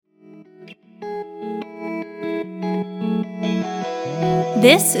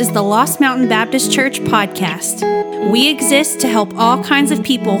This is the Lost Mountain Baptist Church podcast. We exist to help all kinds of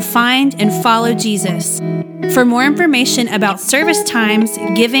people find and follow Jesus. For more information about service times,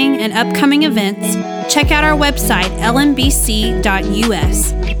 giving, and upcoming events, check out our website,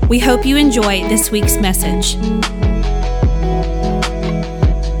 lmbc.us. We hope you enjoy this week's message.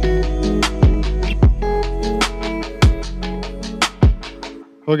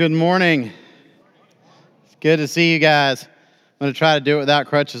 Well, good morning. It's good to see you guys. I'm going to try to do it without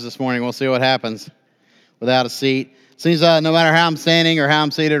crutches this morning. We'll see what happens without a seat. Seems no matter how I'm standing or how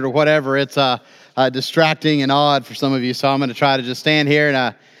I'm seated or whatever, it's distracting and odd for some of you. So I'm going to try to just stand here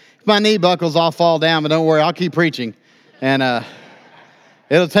and if my knee buckles, I'll fall down, but don't worry, I'll keep preaching. And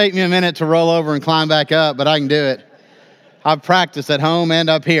it'll take me a minute to roll over and climb back up, but I can do it. I've practiced at home and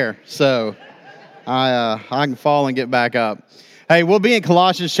up here, so I can fall and get back up. Hey, we'll be in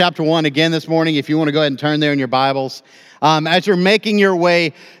Colossians chapter 1 again this morning if you want to go ahead and turn there in your Bibles. As you're making your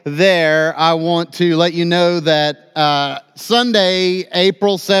way there, I want to let you know that Sunday,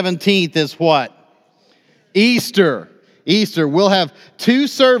 April 17th is what? Easter. Easter. We'll have two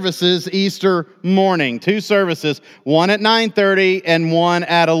services Easter morning. Two services, one at 9:30 and one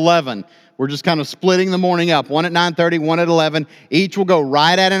at 11. We're just kind of splitting the morning up. One at 9:30, one at 11. Each will go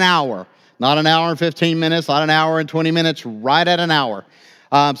right at an hour. Not an hour and 15 minutes, not an hour and 20 minutes, right at an hour.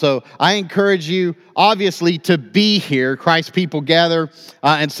 So I encourage you, obviously, to be here. Christ's people gather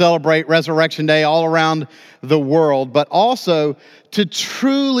and celebrate Resurrection Day all around the world, but also to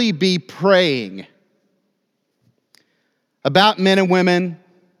truly be praying about men and women,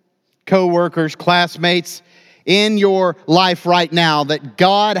 co-workers, classmates in your life right now that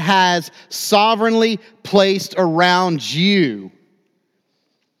God has sovereignly placed around you,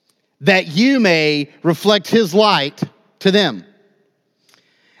 that you may reflect His light to them.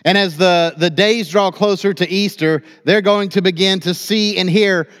 And as the days draw closer to Easter, they're going to begin to see and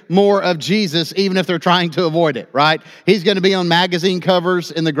hear more of Jesus, even if they're trying to avoid it, right? He's going to be on magazine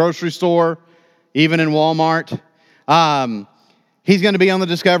covers in the grocery store, even in Walmart. He's going to be on the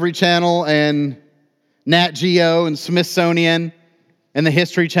Discovery Channel and Nat Geo and Smithsonian and the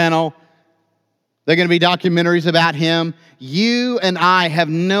History Channel. They're going to be documentaries about him. You and I have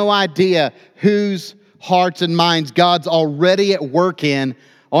no idea whose hearts and minds God's already at work in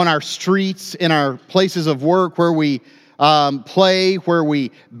on our streets, in our places of work, where we play, where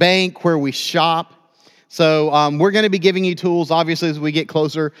we bank, where we shop. So we're going to be giving you tools, obviously, as we get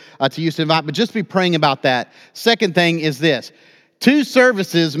closer to Youth Invite, but just be praying about that. Second thing is this. 2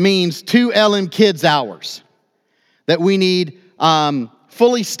 services means 2 LM Kids hours that we need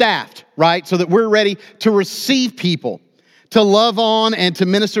fully staffed, right? So that we're ready to receive people, to love on and to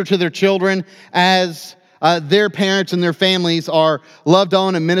minister to their children as their parents and their families are loved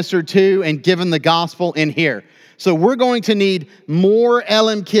on and ministered to and given the gospel in here. So we're going to need more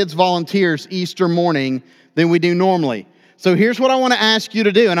LM Kids volunteers Easter morning than we do normally. So here's what I want to ask you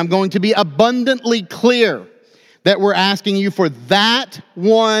to do, and I'm going to be abundantly clear that we're asking you for that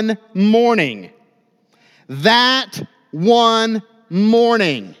one morning. That one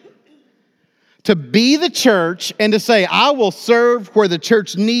morning. To be the church and to say, I will serve where the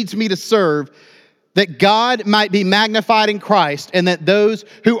church needs me to serve, that God might be magnified in Christ, and that those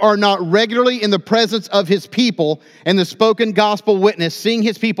who are not regularly in the presence of His people and the spoken gospel witness, seeing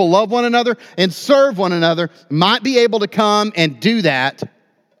His people love one another and serve one another, might be able to come and do that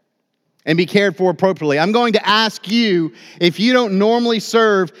and be cared for appropriately. I'm going to ask you, if you don't normally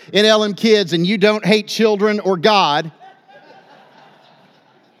serve in LM Kids and you don't hate children or God,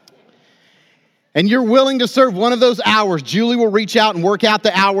 and you're willing to serve one of those hours, Julie will reach out and work out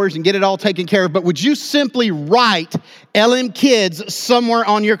the hours and get it all taken care of. But would you simply write LM Kids somewhere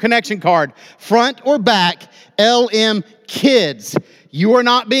on your connection card, front or back, LM Kids? You are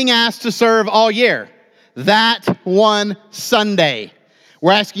not being asked to serve all year. That one Sunday.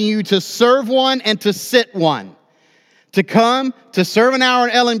 We're asking you to serve one and to sit one. To come, to serve an hour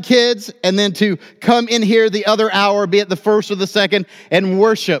in LM Kids, and then to come in here the other hour, be it the first or the second, and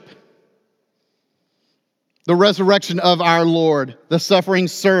worship the resurrection of our Lord, the suffering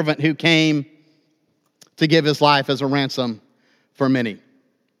servant who came to give His life as a ransom for many.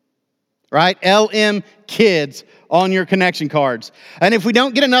 Right? LM Kids on your connection cards. And if we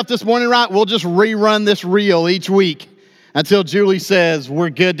don't get enough this morning, right, we'll just rerun this reel each week until Julie says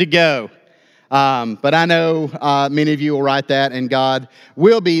we're good to go. But I know many of you will write that, and God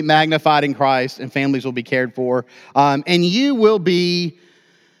will be magnified in Christ, and families will be cared for. And you will be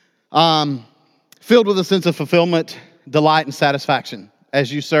filled with a sense of fulfillment, delight, and satisfaction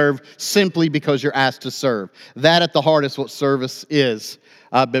as you serve simply because you're asked to serve. That at the heart is what service is.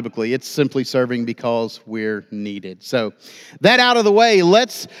 biblically. It's simply serving because we're needed. So that out of the way,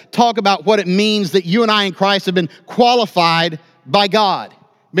 let's talk about what it means that you and I in Christ have been qualified by God.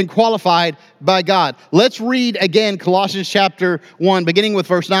 Been qualified by God. Let's read again Colossians chapter 1, beginning with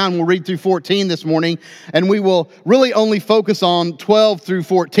verse 9. We'll read through 14 this morning, and we will really only focus on 12 through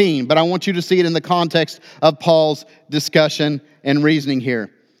 14, but I want you to see it in the context of Paul's discussion and reasoning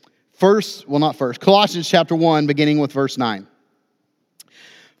here. Colossians chapter 1, beginning with verse 9.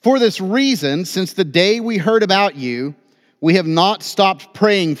 For this reason, since the day we heard about you, we have not stopped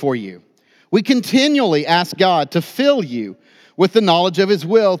praying for you. We continually ask God to fill you with the knowledge of His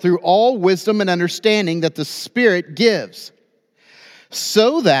will through all wisdom and understanding that the Spirit gives,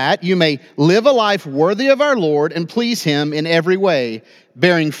 so that you may live a life worthy of our Lord and please Him in every way,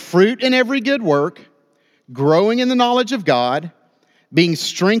 bearing fruit in every good work, growing in the knowledge of God, being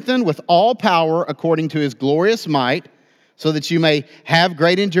strengthened with all power according to His glorious might, so that you may have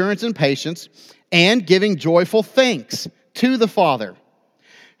great endurance and patience, and giving joyful thanks to the Father,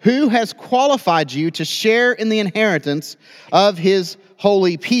 who has qualified you to share in the inheritance of His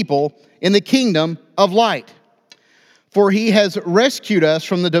holy people in the kingdom of light. For He has rescued us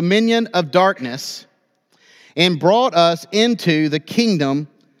from the dominion of darkness and brought us into the kingdom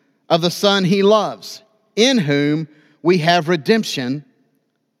of the Son He loves, in whom we have redemption,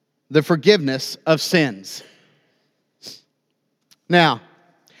 the forgiveness of sins. Now,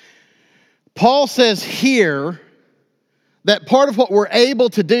 Paul says here that part of what we're able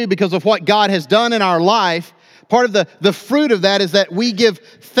to do because of what God has done in our life, part of the fruit of that is that we give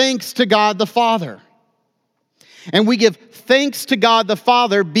thanks to God the Father. And we give thanks to God the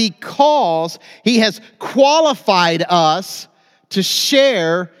Father because He has qualified us to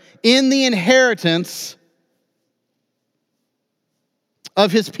share in the inheritance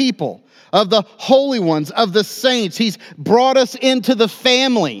of His people, of the holy ones, of the saints. He's brought us into the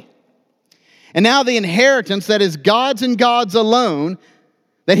family. And now the inheritance that is God's and God's alone,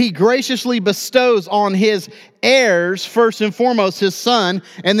 that He graciously bestows on His heirs, first and foremost His Son,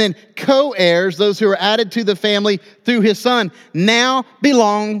 and then co-heirs, those who are added to the family through His Son, now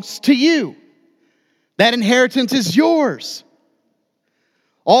belongs to you. That inheritance is yours.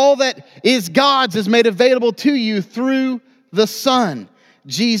 All that is God's is made available to you through the Son,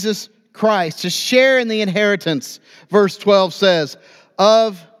 Jesus Christ, to share in the inheritance, verse 12 says,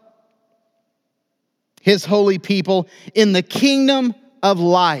 of His holy people in the kingdom of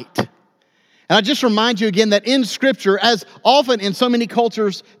light. And I just remind you again that in Scripture, as often in so many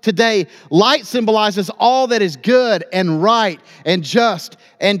cultures today, light symbolizes all that is good and right and just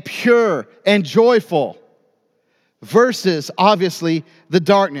and pure and joyful, versus, obviously, the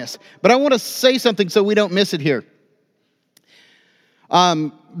darkness. But I want to say something so we don't miss it here.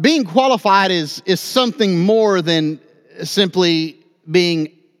 Being qualified is something more than simply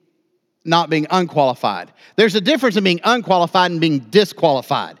not being unqualified. There's a difference in being unqualified and being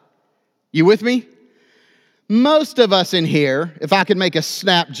disqualified. You with me? Most of us in here, if I could make a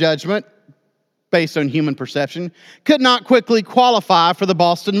snap judgment based on human perception, could not quickly qualify for the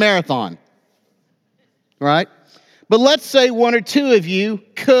Boston Marathon. Right? But let's say one or two of you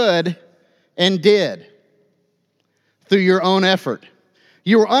could and did through your own effort.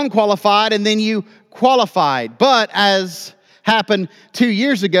 You were unqualified and then you qualified. But as happened 2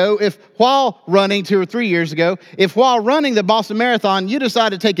 years ago, if while running 2 or 3 years ago, if while running the Boston Marathon, you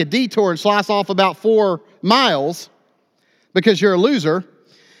decide to take a detour and slice off about 4 miles because you're a loser,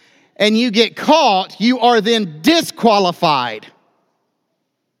 and you get caught, you are then disqualified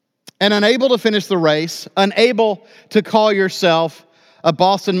and unable to finish the race, unable to call yourself a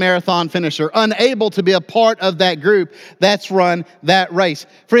Boston Marathon finisher, unable to be a part of that group that's run that race.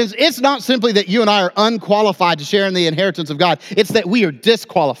 Friends, it's not simply that you and I are unqualified to share in the inheritance of God. It's that we are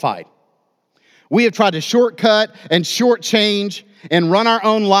disqualified. We have tried to shortcut and shortchange and run our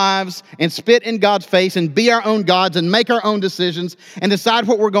own lives and spit in God's face and be our own gods and make our own decisions and decide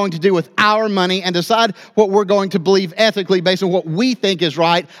what we're going to do with our money and decide what we're going to believe ethically based on what we think is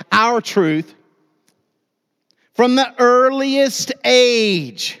right, our truth. From the earliest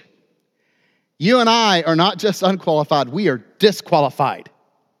age, you and I are not just unqualified, we are disqualified.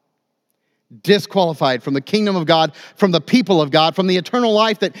 Disqualified from the kingdom of God, from the people of God, from the eternal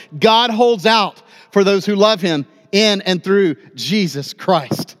life that God holds out for those who love Him in and through Jesus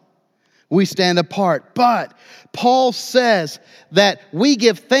Christ. We stand apart. But Paul says that we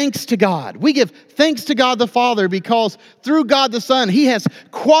give thanks to God. We give thanks to God the Father because through God the Son, He has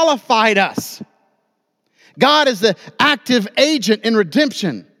qualified us. God is the active agent in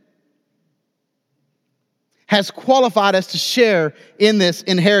redemption. has qualified us to share in this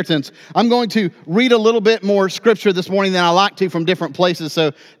inheritance. I'm going to read a little bit more scripture this morning than I like to from different places,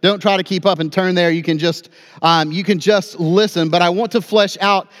 so don't try to keep up and turn there. You can just listen, but I want to flesh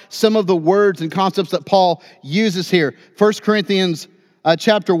out some of the words and concepts that Paul uses here. 1 Corinthians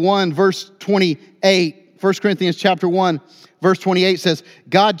chapter 1, verse 28. 1 Corinthians chapter 1, verse 28 says,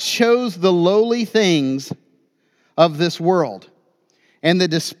 God chose the lowly things of this world and the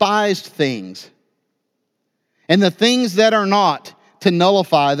despised things and the things that are not, to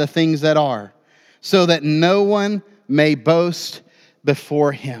nullify the things that are, so that no one may boast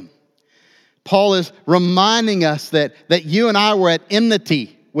before him. Paul is reminding us that you and I were at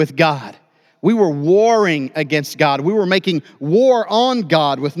enmity with God. We were warring against God. We were making war on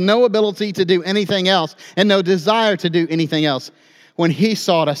God with no ability to do anything else and no desire to do anything else, when he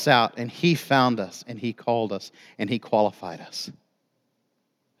sought us out and he found us and he called us and he qualified us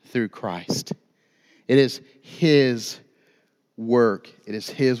through Christ. It is his work. It is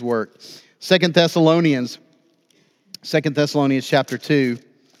his work. 2 Thessalonians chapter 2.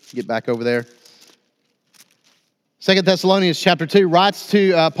 Get back over there. 2 Thessalonians chapter 2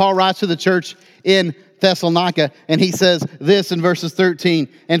 Paul writes to the church in Thessalonica, and he says this in verses 13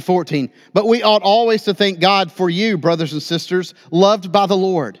 and 14. But we ought always to thank God for you, brothers and sisters, loved by the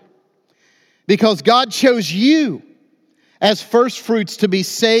Lord, because God chose you as first fruits to be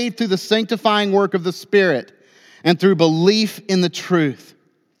saved through the sanctifying work of the Spirit and through belief in the truth.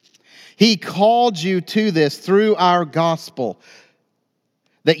 He called you to this through our gospel,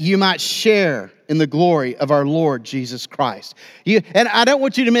 that you might share in the glory of our Lord Jesus Christ. And I don't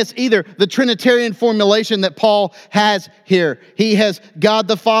want you to miss either the Trinitarian formulation that Paul has here. He has God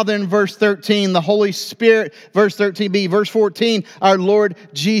the Father in verse 13, the Holy Spirit, verse 13b, verse 14, our Lord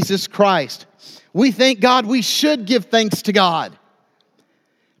Jesus Christ. We thank God. We should give thanks to God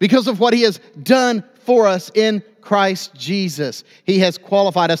because of what he has done for us in Christ Jesus. He has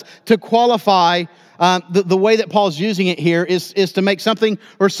qualified us. To qualify, the way that Paul's using it here is to make something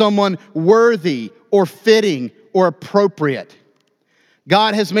or someone worthy or fitting or appropriate.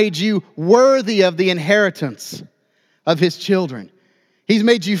 God has made you worthy of the inheritance of his children. He's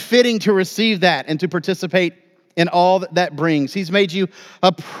made you fitting to receive that and to participate in all that brings. He's made you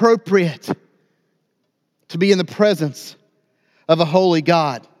appropriate to be in the presence of a holy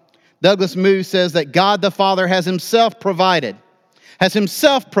God. Douglas Moo says that God the Father has himself provided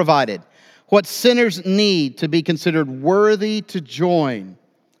what sinners need to be considered worthy to join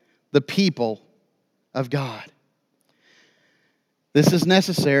the people of God. This is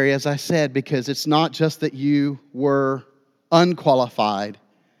necessary, as I said, because it's not just that you were unqualified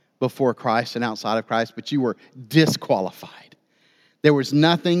before Christ and outside of Christ, but you were disqualified. There was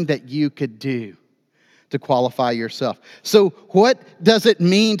nothing that you could do to qualify yourself. So what does it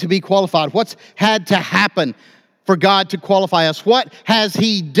mean to be qualified? What's had to happen for God to qualify us? What has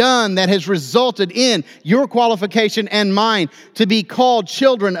he done that has resulted in your qualification and mine to be called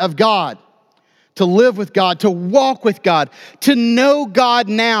children of God, to live with God, to walk with God, to know God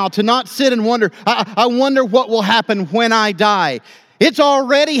now, to not sit and wonder, I wonder what will happen when I die. It's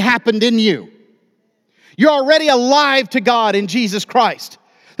already happened in you. You're already alive to God in Jesus Christ.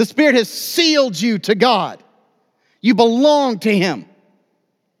 The Spirit has sealed you to God. You belong to him.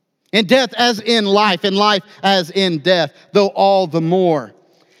 In death as in life as in death, though all the more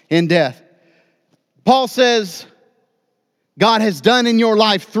in death. Paul says God has done in your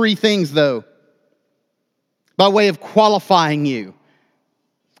life three things, though, by way of qualifying you.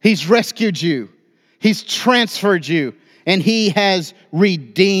 He's rescued you. He's transferred you. And he has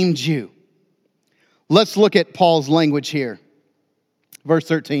redeemed you. Let's look at Paul's language here. Verse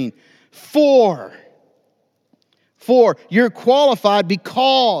 13. For you're qualified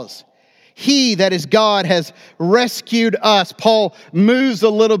because he, that is God, has rescued us. Paul moves a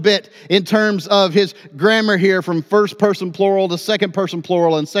little bit in terms of his grammar here from first person plural to second person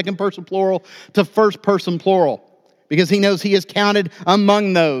plural and second person plural to first person plural, because he knows he is counted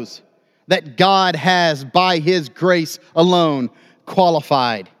among those that God has, by his grace alone,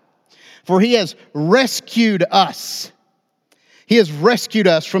 qualified. For he has rescued us. He has rescued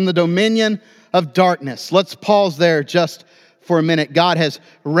us from the dominion of darkness. Let's pause there just for a minute. God has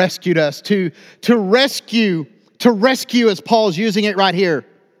rescued us. To rescue, as Paul's using it right here,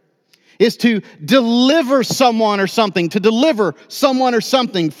 is to deliver someone or something,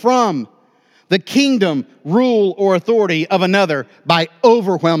 from the kingdom, rule, or authority of another by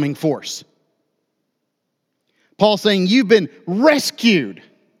overwhelming force. Paul's saying you've been rescued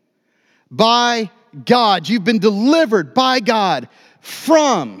by God. You've been delivered by God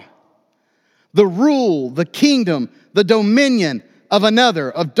from the rule, the kingdom, the dominion of another,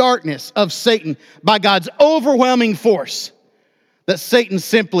 of darkness, of Satan, by God's overwhelming force that Satan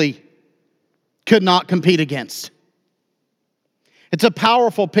simply could not compete against. It's a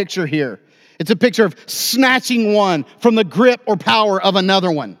powerful picture here. It's a picture of snatching one from the grip or power of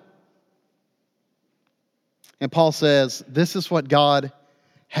another one. And Paul says, this is what God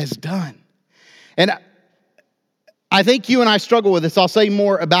has done. And I think you and I struggle with this. I'll say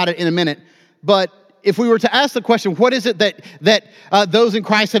more about it in a minute. But if we were to ask the question, what is it that those in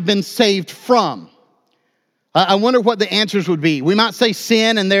Christ have been saved from? I wonder what the answers would be. We might say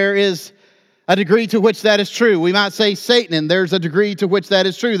sin, and there is a degree to which that is true. We might say Satan, and there's a degree to which that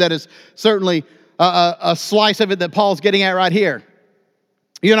is true. That is certainly a slice of it that Paul's getting at right here.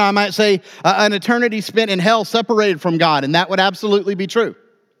 You know, I might say an eternity spent in hell separated from God, and that would absolutely be true.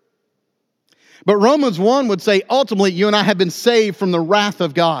 But Romans 1 would say, ultimately, you and I have been saved from the wrath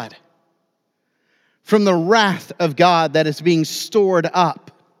of God. From the wrath of God that is being stored up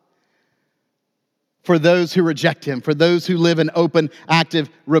for those who reject Him, for those who live in open, active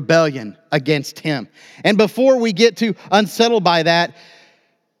rebellion against Him. And before we get too unsettled by that,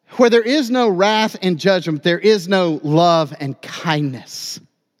 where there is no wrath and judgment, there is no love and kindness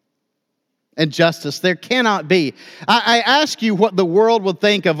and justice. There cannot be. I ask you what the world would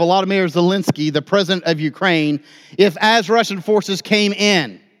think of Volodymyr Zelensky, the president of Ukraine, if as Russian forces came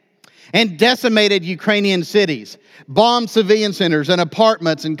in and decimated Ukrainian cities, bombed civilian centers and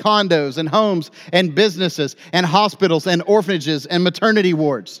apartments and condos and homes and businesses and hospitals and orphanages and maternity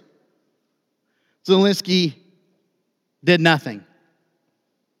wards. Zelensky did nothing.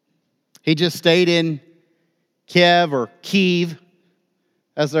 He just stayed in Kiev or Kyiv,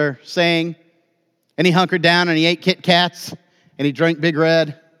 as they're saying, and he hunkered down and he ate Kit Kats and he drank Big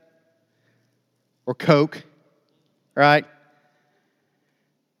Red or Coke, right?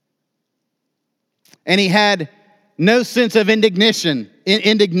 And he had no sense of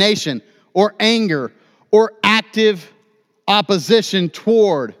indignation or anger or active opposition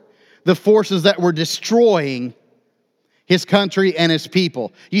toward the forces that were destroying his country and his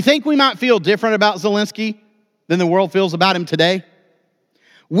people. You think we might feel different about Zelensky than the world feels about him today?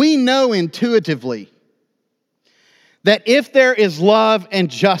 We know intuitively that if there is love and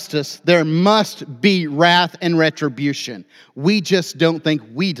justice, there must be wrath and retribution. We just don't think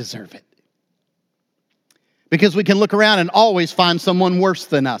we deserve it. Because we can look around and always find someone worse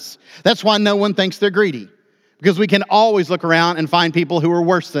than us. That's why no one thinks they're greedy. Because we can always look around and find people who are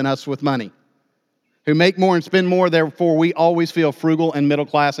worse than us with money, who make more and spend more, therefore we always feel frugal and middle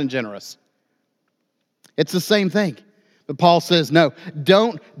class and generous. It's the same thing. But Paul says, no,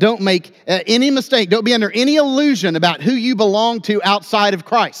 don't make any mistake. Don't be under any illusion about who you belong to outside of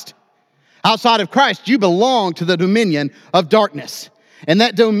Christ. Outside of Christ, you belong to the dominion of darkness. And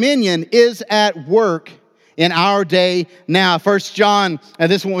that dominion is at work in our day now. 1 John,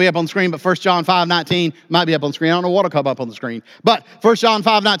 this won't be up on the screen, but 1 John 5:19 might be up on the screen. I don't know what'll come up on the screen. But 1 John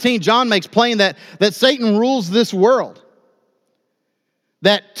 5:19, John makes plain that Satan rules this world.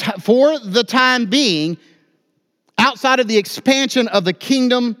 That for the time being, outside of the expansion of the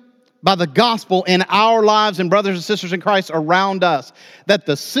kingdom by the gospel in our lives and brothers and sisters in Christ around us, that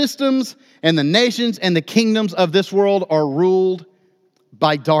the systems and the nations and the kingdoms of this world are ruled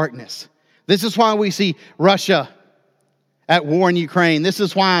by darkness. This is why we see Russia at war in Ukraine. This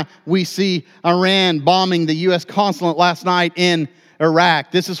is why we see Iran bombing the U.S. consulate last night in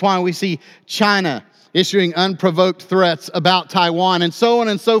Iraq. This is why we see China issuing unprovoked threats about Taiwan, and so on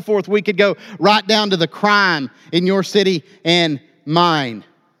and so forth. We could go right down to the crime in your city and mine.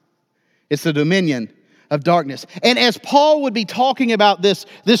 It's the dominion of darkness. And as Paul would be talking about this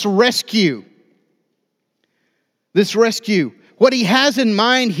rescue, what he has in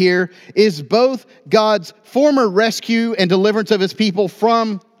mind here is both God's former rescue and deliverance of his people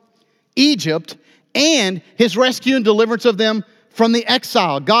from Egypt and his rescue and deliverance of them from the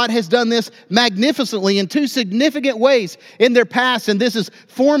exile. God has done this magnificently in two significant ways in their past, and this is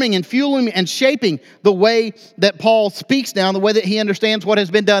forming and fueling and shaping the way that Paul speaks now, the way that he understands what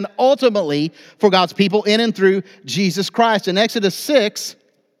has been done ultimately for God's people in and through Jesus Christ. In Exodus 6,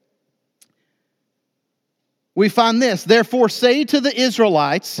 we find this: therefore say to the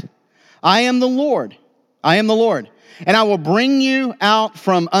Israelites, I am the Lord, and I will bring you out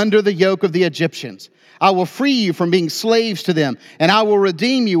from under the yoke of the Egyptians. I will free you from being slaves to them, and I will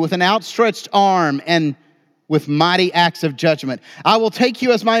redeem you with an outstretched arm and with mighty acts of judgment. I will take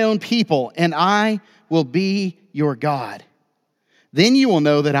you as my own people, and I will be your God. Then you will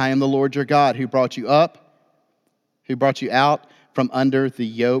know that I am the Lord your God, who brought you out from under the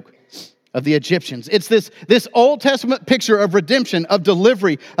yoke of the Egyptians. It's this Old Testament picture of redemption, of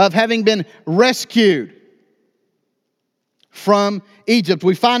delivery, of having been rescued from Egypt.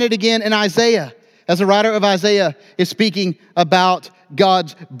 We find it again in Isaiah, as the writer of Isaiah is speaking about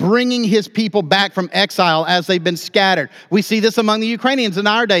God's bringing his people back from exile as they've been scattered. We see this among the Ukrainians in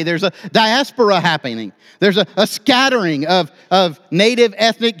our day. There's a diaspora happening. There's a scattering of native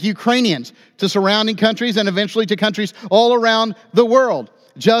ethnic Ukrainians to surrounding countries and eventually to countries all around the world,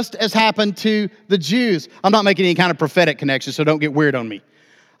 just as happened to the Jews. I'm not making any kind of prophetic connection, so don't get weird on me.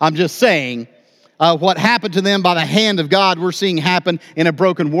 I'm just saying what happened to them by the hand of God, we're seeing happen in a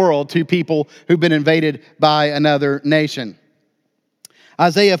broken world to people who've been invaded by another nation.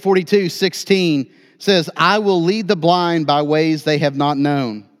 Isaiah 42:16 says, I will lead the blind by ways they have not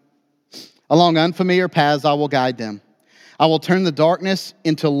known. Along unfamiliar paths I will guide them. I will turn the darkness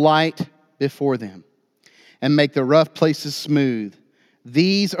into light before them and make the rough places smooth.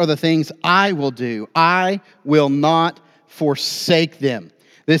 These are the things I will do. I will not forsake them.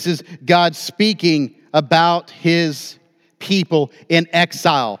 This is God speaking about his people in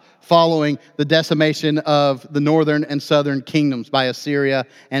exile following the decimation of the northern and southern kingdoms by Assyria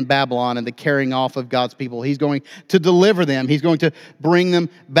and Babylon and the carrying off of God's people. He's going to deliver them. He's going to bring them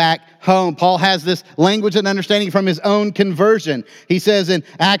back home. Paul has this language and understanding from his own conversion. He says in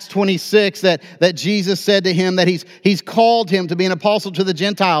Acts 26 that Jesus said to him that he's called him to be an apostle to the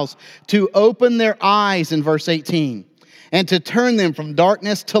Gentiles, to open their eyes in verse 18, and to turn them from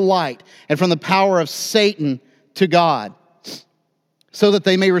darkness to light and from the power of Satan to God, so that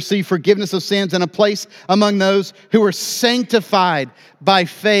they may receive forgiveness of sins and a place among those who are sanctified by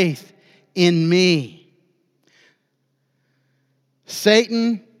faith in me.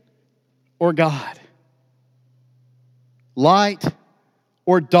 Satan or God, light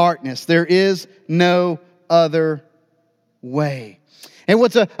or darkness, there is no other way. And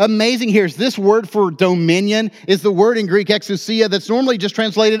what's amazing here is this word for dominion is the word in Greek exousia that's normally just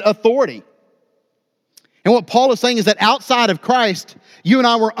translated authority. And what Paul is saying is that outside of Christ, you and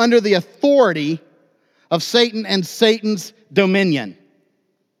I were under the authority of Satan and Satan's dominion.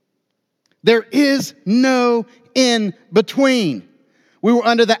 There is no in between. We were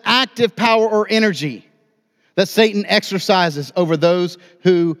under the active power or energy that Satan exercises over those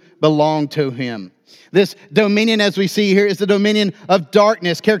who belong to him. This dominion, as we see here, is the dominion of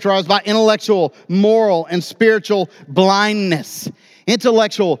darkness, characterized by intellectual, moral, and spiritual blindness.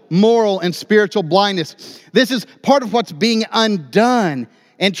 Intellectual, moral, and spiritual blindness. This is part of what's being undone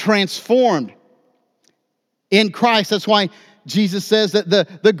and transformed in Christ. That's why Jesus says that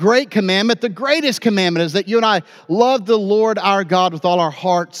the great commandment, the greatest commandment, is that you and I love the Lord our God with all our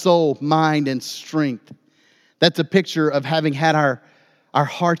heart, soul, mind, and strength. That's a picture of having had our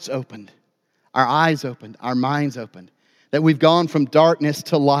hearts opened, our eyes opened, our minds opened, that we've gone from darkness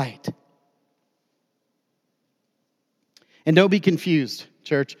to light. And don't be confused,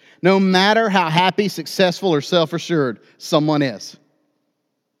 church. No matter how happy, successful, or self-assured someone is.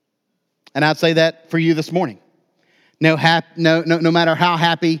 And I'd say that for you this morning. No matter how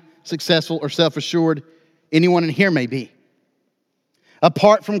happy, successful, or self-assured anyone in here may be.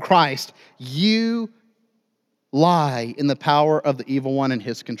 Apart from Christ, you lie in the power of the evil one and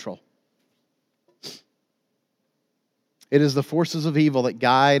his control. It is the forces of evil that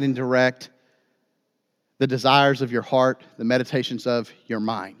guide and direct the desires of your heart, the meditations of your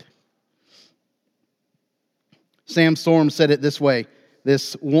mind. Sam Storm said it this way.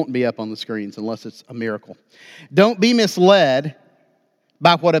 This won't be up on the screens unless it's a miracle. Don't be misled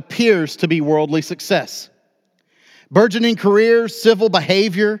by what appears to be worldly success. Burgeoning careers, civil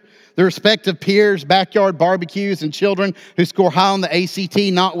behavior, the respect of peers, backyard barbecues, and children who score high on the ACT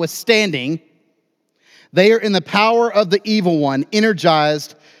notwithstanding, they are in the power of the evil one,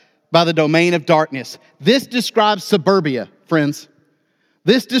 energized by the domain of darkness. This describes suburbia, friends.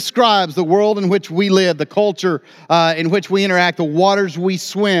 This describes the world in which we live, the culture in which we interact, the waters we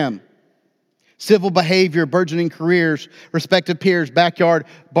swim. Civil behavior, burgeoning careers, respective peers, backyard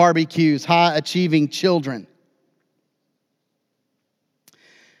barbecues, high-achieving children.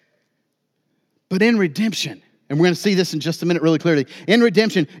 But in redemption, and we're going to see this in just a minute really clearly, in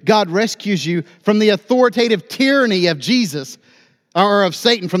redemption, God rescues you from the authoritative tyranny of Jesus, or of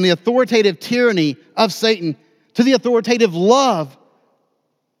Satan, from the authoritative tyranny of Satan to the authoritative love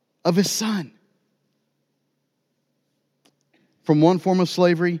of his Son. From one form of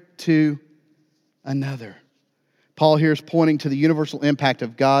slavery to another. Paul here is pointing to the universal impact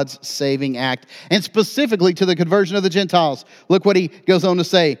of God's saving act, and specifically to the conversion of the Gentiles. Look what he goes on to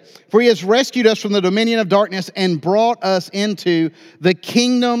say. For he has rescued us from the dominion of darkness and brought us into the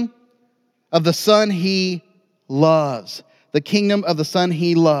kingdom of the Son he loves. The kingdom of the Son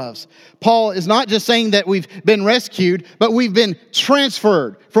he loves. Paul is not just saying that we've been rescued, but we've been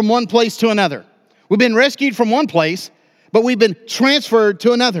transferred from one place to another. We've been rescued from one place, but we've been transferred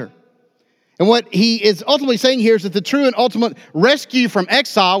to another. And what he is ultimately saying here is that the true and ultimate rescue from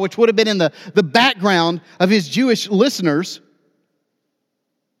exile, which would have been in the background of his Jewish listeners,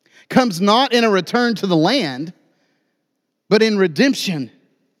 comes not in a return to the land, but in redemption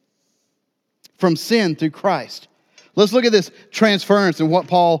from sin through Christ. Let's look at this transference and what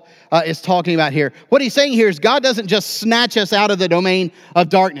Paul is talking about here. What he's saying here is God doesn't just snatch us out of the domain of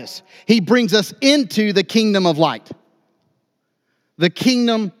darkness. He brings us into the kingdom of light. The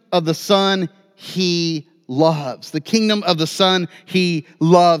kingdom of the Son he loves. The kingdom of the Son he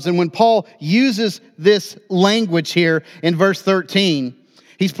loves. And when Paul uses this language here in verse 13,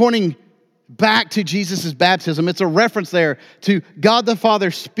 he's pointing back to Jesus' baptism. It's a reference there to God the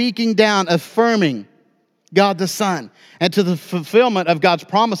Father speaking down, affirming God the Son, and to the fulfillment of God's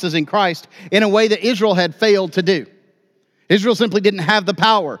promises in Christ in a way that Israel had failed to do. Israel simply didn't have the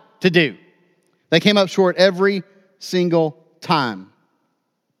power to do. They came up short every single time.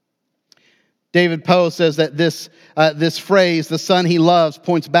 David Poe says that this phrase, the Son he loves,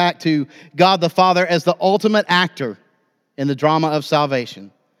 points back to God the Father as the ultimate actor in the drama of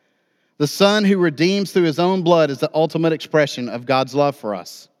salvation. The Son who redeems through his own blood is the ultimate expression of God's love for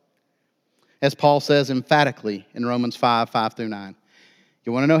us. As Paul says emphatically in Romans 5:5-9.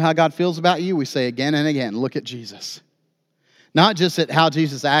 You want to know how God feels about you? We say again and again, look at Jesus. Not just at how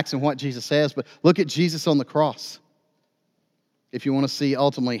Jesus acts and what Jesus says, but look at Jesus on the cross. If you want to see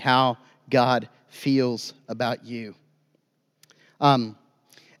ultimately how God feels about you.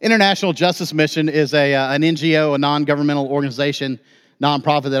 International Justice Mission is an NGO, a non-governmental organization,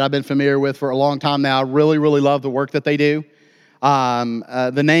 nonprofit that I've been familiar with for a long time now. I really, really love the work that they do.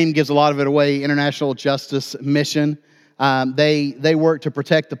 The name gives a lot of it away, International Justice Mission. They work to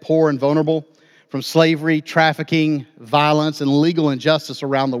protect the poor and vulnerable from slavery, trafficking, violence, and legal injustice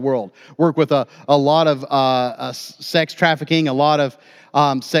around the world. Work with a lot of sex trafficking, a lot of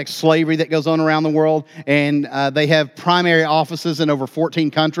sex slavery that goes on around the world, and they have primary offices in over 14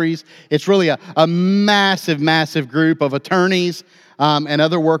 countries. It's really a massive, massive group of attorneys and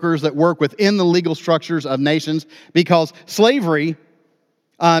other workers that work within the legal structures of nations, because slavery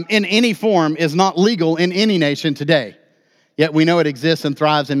in any form is not legal in any nation today. Yet we know it exists and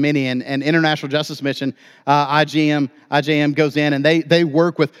thrives in many. And International Justice Mission, IJM goes in and they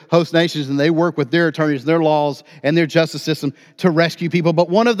work with host nations, and they work with their attorneys, their laws, and their justice system to rescue people. But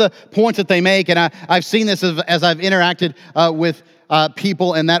one of the points that they make, and I've seen this as I've interacted with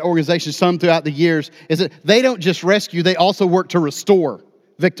people in that organization some throughout the years, is that they don't just rescue, they also work to restore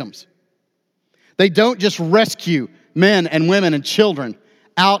victims. They don't just rescue men and women and children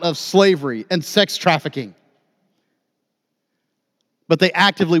out of slavery and sex trafficking, but they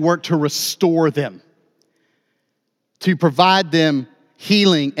actively work to restore them, to provide them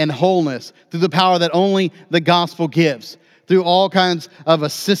healing and wholeness through the power that only the gospel gives, through all kinds of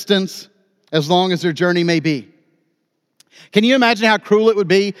assistance as long as their journey may be. Can you imagine how cruel it would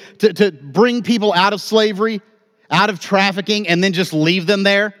be to bring people out of slavery, out of trafficking, and then just leave them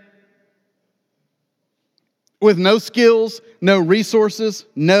there? With no skills, no resources,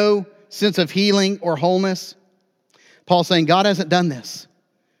 no sense of healing or wholeness. Paul's saying God hasn't done this.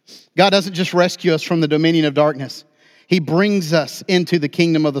 God doesn't just rescue us from the dominion of darkness. He brings us into the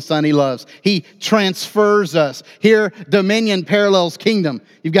kingdom of the Son he loves. He transfers us. Here, dominion parallels kingdom.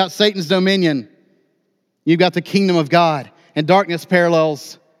 You've got Satan's dominion. You've got the kingdom of God. And darkness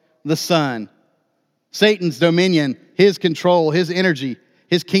parallels the Son. Satan's dominion, his control, his energy,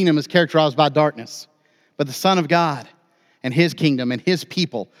 his kingdom is characterized by darkness. But the Son of God and his kingdom and his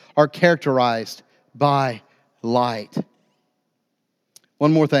people are characterized by light.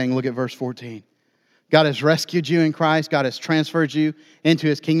 One more thing, look at verse 14. God has rescued you in Christ. God has transferred you into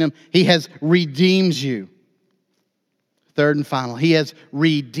his kingdom. He has redeemed you. Third and final, he has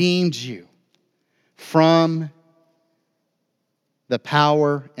redeemed you from the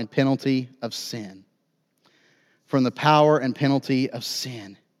power and penalty of sin. From the power and penalty of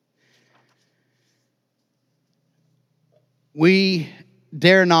sin. We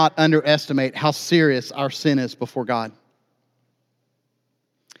dare not underestimate how serious our sin is before God.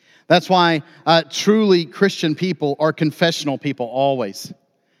 That's why truly Christian people are confessional people always.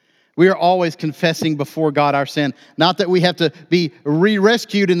 We are always confessing before God our sin. Not that we have to be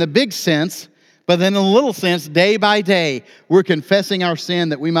re-rescued in the big sense, but then in a little sense, day by day, we're confessing our sin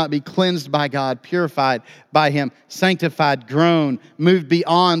that we might be cleansed by God, purified by him, sanctified, grown, moved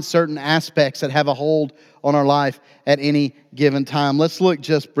beyond certain aspects that have a hold on our life at any given time. Let's look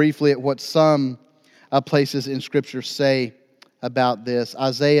just briefly at what some places in Scripture say about this.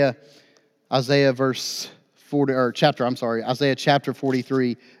 Isaiah chapter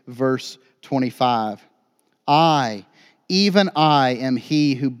 43, verse 25. I, even I am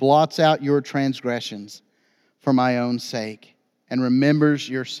he who blots out your transgressions for my own sake and remembers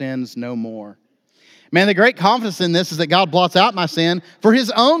your sins no more. Man, the great confidence in this is that God blots out my sin for his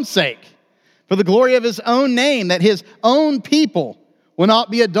own sake, for the glory of his own name, that his own people will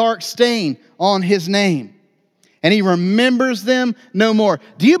not be a dark stain on his name. And he remembers them no more.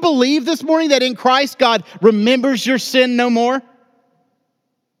 Do you believe this morning that in Christ God remembers your sin no more?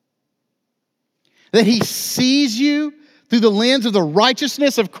 That he sees you through the lens of the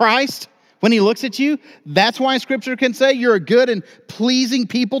righteousness of Christ when he looks at you? That's why Scripture can say you're a good and pleasing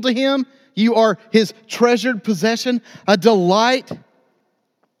people to him. You are his treasured possession, a delight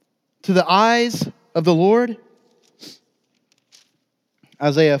to the eyes of the Lord.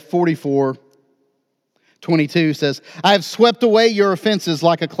 Isaiah 44:22 says, I have swept away your offenses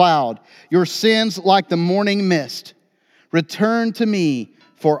like a cloud, your sins like the morning mist. Return to me,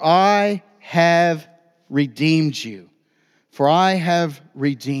 for I have redeemed you. For I have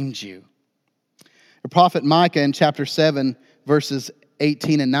redeemed you. The prophet Micah in chapter 7, verses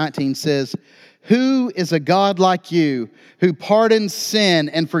 18 and 19 says, who is a God like you, who pardons sin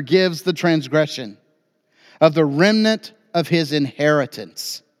and forgives the transgression of the remnant of his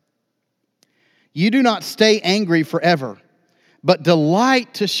inheritance? You do not stay angry forever, but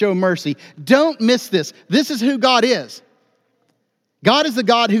delight to show mercy. Don't miss this. This is who God is. God is the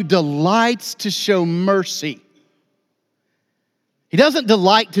God who delights to show mercy. He doesn't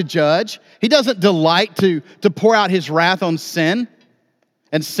delight to judge. He doesn't delight to pour out his wrath on sin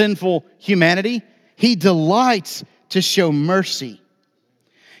and sinful humanity. He delights to show mercy.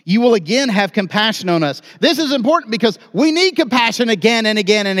 You will again have compassion on us. This is important because we need compassion again and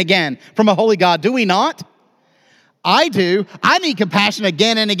again and again from a holy God, do we not? I do. I need compassion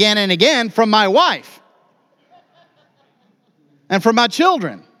again and again and again from my wife and from my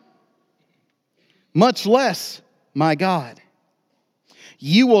children, much less my God.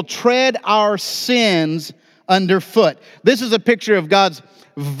 You will tread our sins underfoot. This is a picture of God's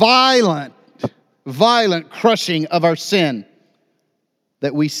violent crushing of our sin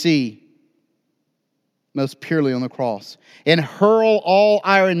that we see most purely on the cross, and hurl all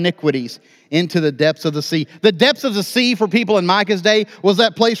our iniquities into the depths of the sea. The depths of the sea for people in Micah's day was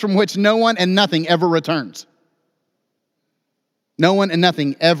that place from which no one and nothing ever returns. No one and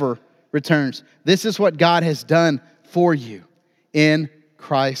nothing ever returns. This is what God has done for you in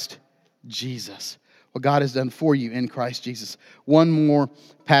Christ Jesus. What God has done for you in Christ Jesus. One more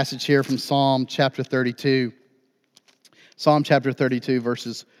passage here from Psalm chapter 32. Psalm chapter 32,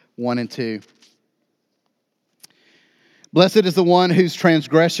 verses 1 and 2. Blessed is the one whose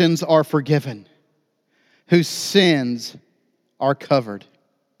transgressions are forgiven, whose sins are covered.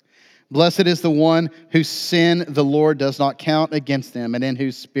 Blessed is the one whose sin the Lord does not count against them, and in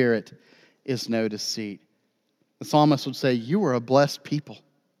whose spirit is no deceit. The psalmist would say, you are a blessed people.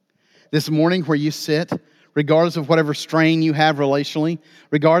 This morning where you sit, regardless of whatever strain you have relationally,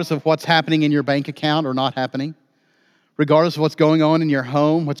 regardless of what's happening in your bank account or not happening, regardless of what's going on in your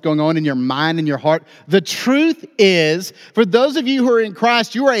home, what's going on in your mind and your heart, the truth is, for those of you who are in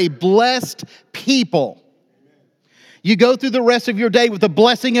Christ, you are a blessed people. You go through the rest of your day with the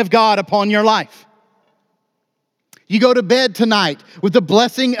blessing of God upon your life. You go to bed tonight with the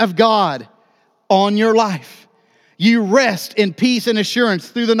blessing of God on your life. You rest in peace and assurance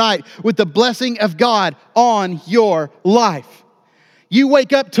through the night with the blessing of God on your life. You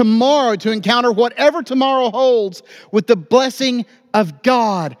wake up tomorrow to encounter whatever tomorrow holds with the blessing of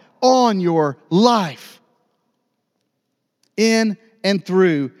God on your life. In and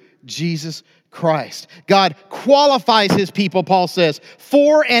through Jesus Christ. God qualifies his people, Paul says,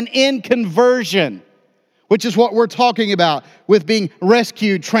 for and in conversion, which is what we're talking about with being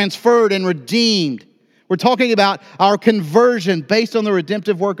rescued, transferred, and redeemed. We're talking about our conversion based on the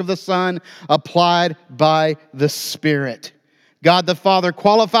redemptive work of the Son applied by the Spirit. God the Father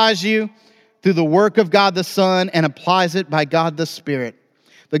qualifies you through the work of God the Son and applies it by God the Spirit.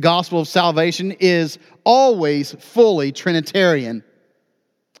 The gospel of salvation is always fully Trinitarian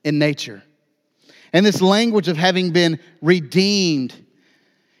in nature. And this language of having been redeemed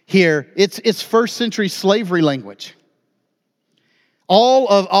here, it's first century slavery language. All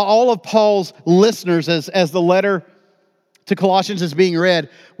of Paul's listeners, as the letter to Colossians is being read,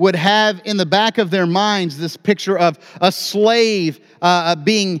 would have in the back of their minds this picture of a slave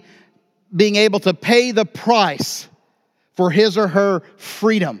being able to pay the price for his or her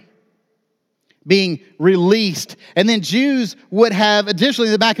freedom, being released. And then Jews would have, additionally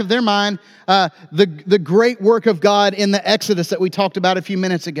in the back of their mind, the great work of God in the Exodus that we talked about a few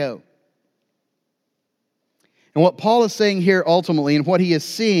minutes ago. And what Paul is saying here ultimately, and what he is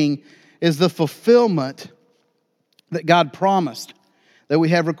seeing, is the fulfillment that God promised, that we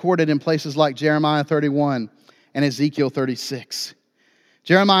have recorded in places like Jeremiah 31 and Ezekiel 36.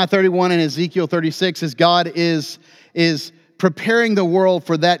 Jeremiah 31 and Ezekiel 36 is God is preparing the world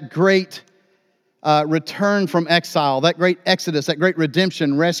for that great return from exile, that great exodus, that great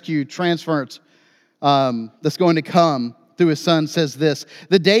redemption, rescue, transference that's going to come through his son. Says this: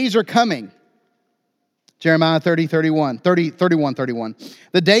 the days are coming. Jeremiah 31.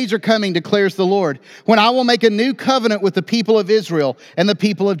 The days are coming, declares the Lord, when I will make a new covenant with the people of Israel and the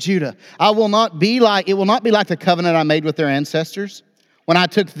people of Judah. It will not be like the covenant I made with their ancestors when I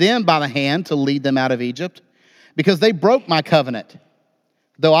took them by the hand to lead them out of Egypt, because they broke my covenant,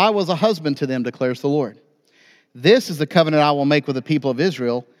 though I was a husband to them, declares the Lord. This is the covenant I will make with the people of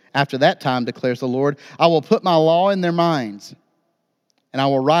Israel after that time, declares the Lord. I will put my law in their minds, and I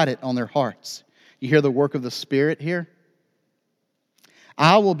will write it on their hearts. You hear the work of the Spirit here?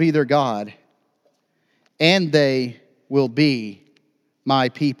 I will be their God, and they will be my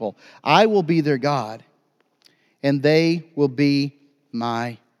people. I will be their God, and they will be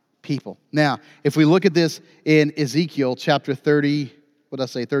my people. Now, if we look at this in Ezekiel chapter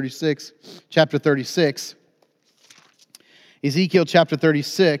 36, chapter 36, Ezekiel chapter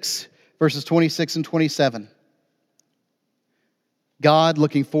 36, verses 26 and 27. God,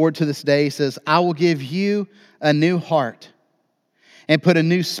 looking forward to this day, says, I will give you a new heart and put a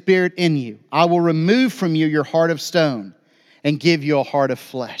new spirit in you. I will remove from you your heart of stone and give you a heart of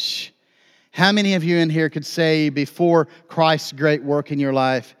flesh. How many of you in here could say before Christ's great work in your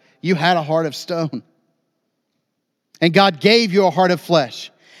life, you had a heart of stone? And God gave you a heart of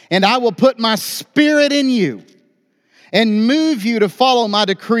flesh. And I will put my spirit in you and move you to follow my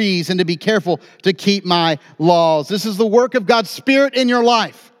decrees and to be careful to keep my laws. This is the work of God's Spirit in your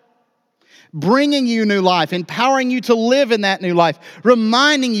life, bringing you new life, empowering you to live in that new life,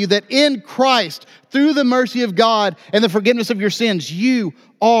 reminding you that in Christ, through the mercy of God and the forgiveness of your sins, you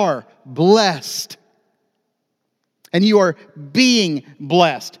are blessed. And you are being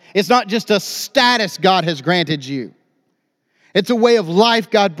blessed. It's not just a status God has granted you. It's a way of life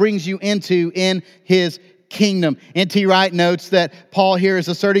God brings you into in His kingdom. N.T. Wright notes that Paul here is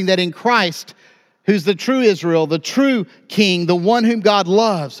asserting that in Christ, who's the true Israel, the true King, the one whom God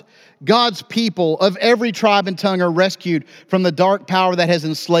loves, God's people of every tribe and tongue are rescued from the dark power that has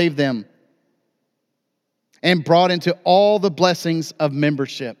enslaved them and brought into all the blessings of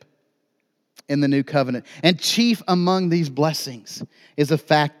membership in the new covenant. And chief among these blessings is the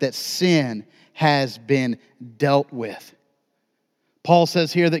fact that sin has been dealt with. Paul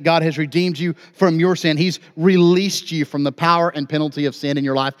says here that God has redeemed you from your sin. He's released you from the power and penalty of sin in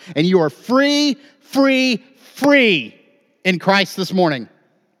your life. And you are free in Christ this morning.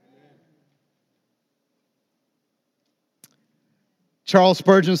 Charles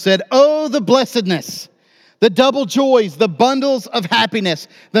Spurgeon said, "Oh, the blessedness, the double joys, the bundles of happiness,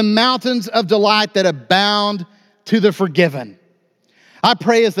 the mountains of delight that abound to the forgiven." I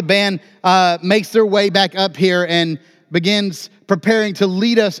pray as the band makes their way back up here and begins preparing to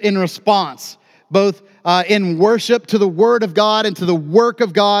lead us in response, both in worship to the Word of God and to the work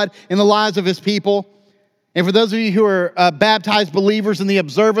of God in the lives of His people. And for those of you who are baptized believers in the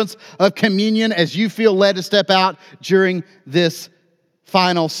observance of communion, as you feel led to step out during this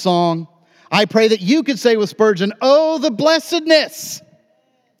final song, I pray that you could say with Spurgeon, "Oh, the blessedness,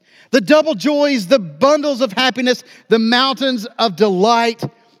 the double joys, the bundles of happiness, the mountains of delight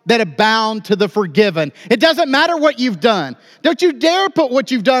that abound to the forgiven." It doesn't matter what you've done. Don't you dare put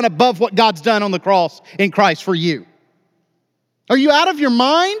what you've done above what God's done on the cross in Christ for you. Are you out of your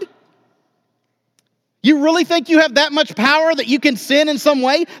mind? You really think you have that much power that you can sin in some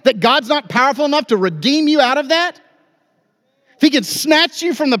way, that God's not powerful enough to redeem you out of that? If He can snatch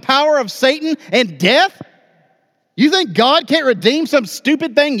you from the power of Satan and death, you think God can't redeem some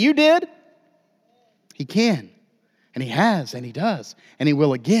stupid thing you did? He can. And He has, and He does, and He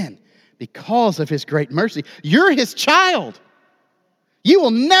will again because of His great mercy. You're His child. You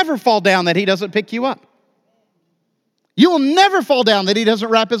will never fall down that He doesn't pick you up. You will never fall down that He doesn't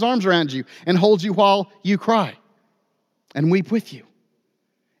wrap His arms around you and hold you while you cry and weep with you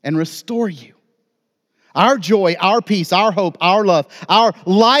and restore you. Our joy, our peace, our hope, our love, our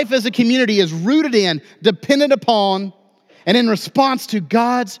life as a community is rooted in, dependent upon, and in response to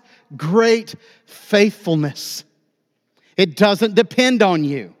God's great faithfulness. It doesn't depend on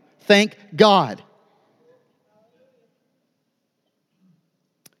you. Thank God.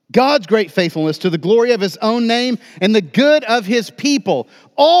 God's great faithfulness to the glory of His own name and the good of His people.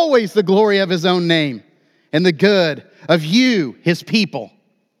 Always the glory of His own name and the good of you, His people.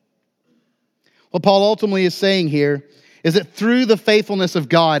 What Paul ultimately is saying here is that through the faithfulness of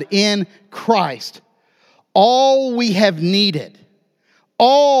God in Christ, all we have needed,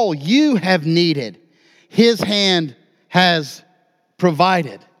 all you have needed, His hand has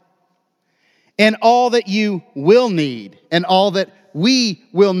provided. And all that you will need, and all that we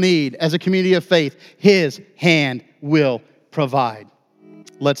will need as a community of faith, His hand will provide.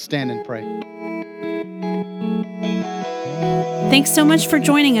 Let's stand and pray. Thanks so much for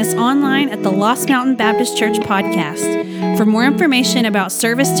joining us online at the Lost Mountain Baptist Church podcast. For more information about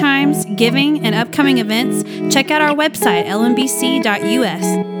service times, giving, and upcoming events, check out our website,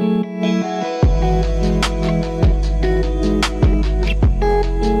 lmbc.us.